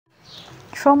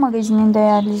Show Magazin'in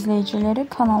değerli izleyicileri,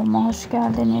 kanalıma hoş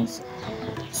geldiniz.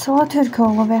 Sıla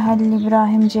Türkoğlu ve Halil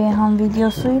İbrahim Ceyhan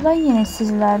videosuyla yine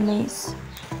sizlerleyiz.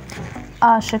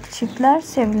 Aşık çiftler,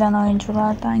 sevilen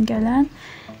oyunculardan gelen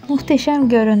muhteşem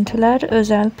görüntüler,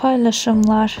 özel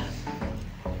paylaşımlar.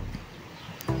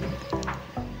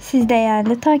 Siz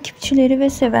değerli takipçileri ve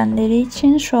sevenleri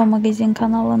için Show Magazin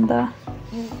kanalında.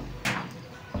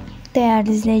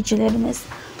 Değerli izleyicilerimiz,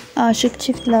 aşık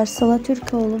çiftler Sıla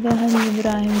Türkoğlu ve Halil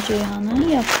İbrahim Ceyhan'ın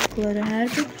yaptıkları her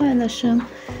bir paylaşım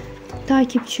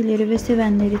takipçileri ve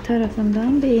sevenleri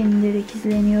tarafından beğenilerek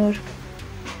izleniyor.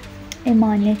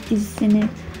 Emanet dizisini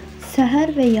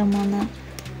Seher ve Yaman'ı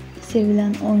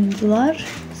sevilen oyuncular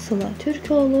Sıla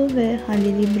Türkoğlu ve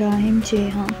Halil İbrahim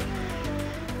Ceyhan.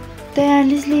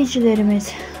 Değerli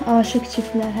izleyicilerimiz, aşık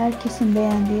çiftler herkesin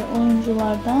beğendiği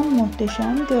oyunculardan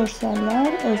muhteşem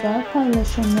görseller, özel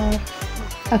paylaşımlar.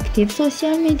 Aktif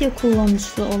sosyal medya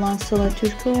kullanıcısı olan Sıla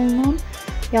Türkoğlu'nun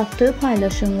yaptığı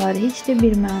paylaşımlar hiç de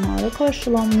bir manalı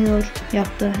karşılanmıyor.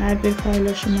 Yaptığı her bir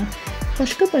paylaşımı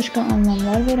başka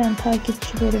anlamlar veren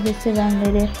takipçileri ve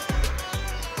sevenleri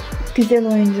güzel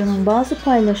oyuncunun bazı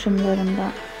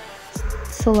paylaşımlarında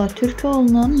Sıla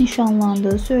Türkoğlu'nun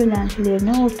nişanlandığı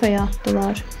söylentilerini ortaya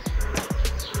attılar.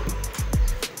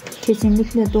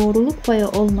 Kesinlikle doğruluk payı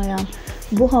olmayan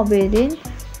bu haberin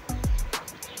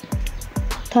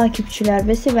takipçiler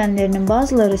ve sevenlerinin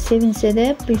bazıları sevinse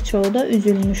de birçoğu da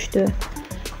üzülmüştü.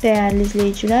 Değerli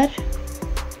izleyiciler,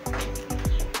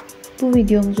 bu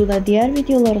videomuzu da diğer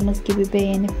videolarımız gibi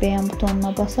beğenip beğen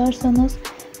butonuna basarsanız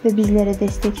ve bizlere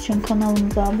destek için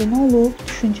kanalımıza abone olup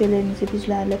düşüncelerinizi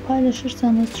bizlerle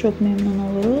paylaşırsanız çok memnun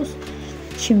oluruz.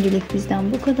 Şimdilik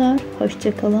bizden bu kadar.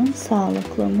 Hoşça kalın,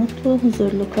 sağlıklı, mutlu,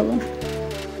 huzurlu kalın.